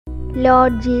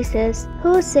Lord Jesus,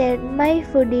 who said, "My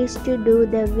food is to do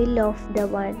the will of the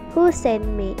one who sent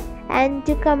me, and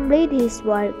to complete his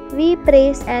work," we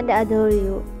praise and adore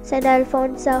you. Saint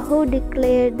Alphonsa, who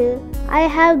declared, "I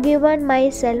have given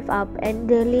myself up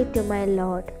entirely to my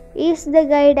Lord," is the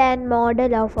guide and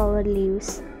model of our lives.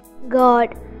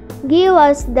 God, give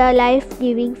us the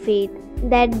life-giving faith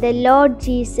that the Lord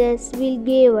Jesus will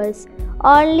give us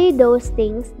only those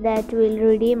things that will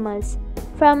redeem us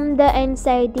from the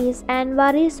anxieties and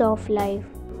worries of life.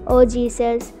 O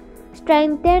Jesus,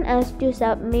 strengthen us to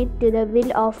submit to the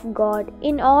will of God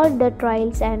in all the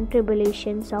trials and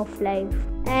tribulations of life,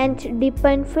 and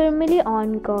depend firmly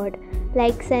on God,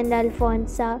 like Saint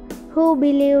Alphonsa, who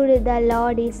believed, "The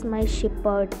Lord is my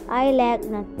shepherd, I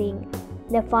lack nothing."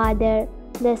 The Father,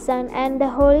 the Son, and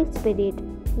the Holy Spirit,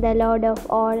 the Lord of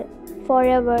all,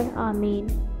 forever. Amen.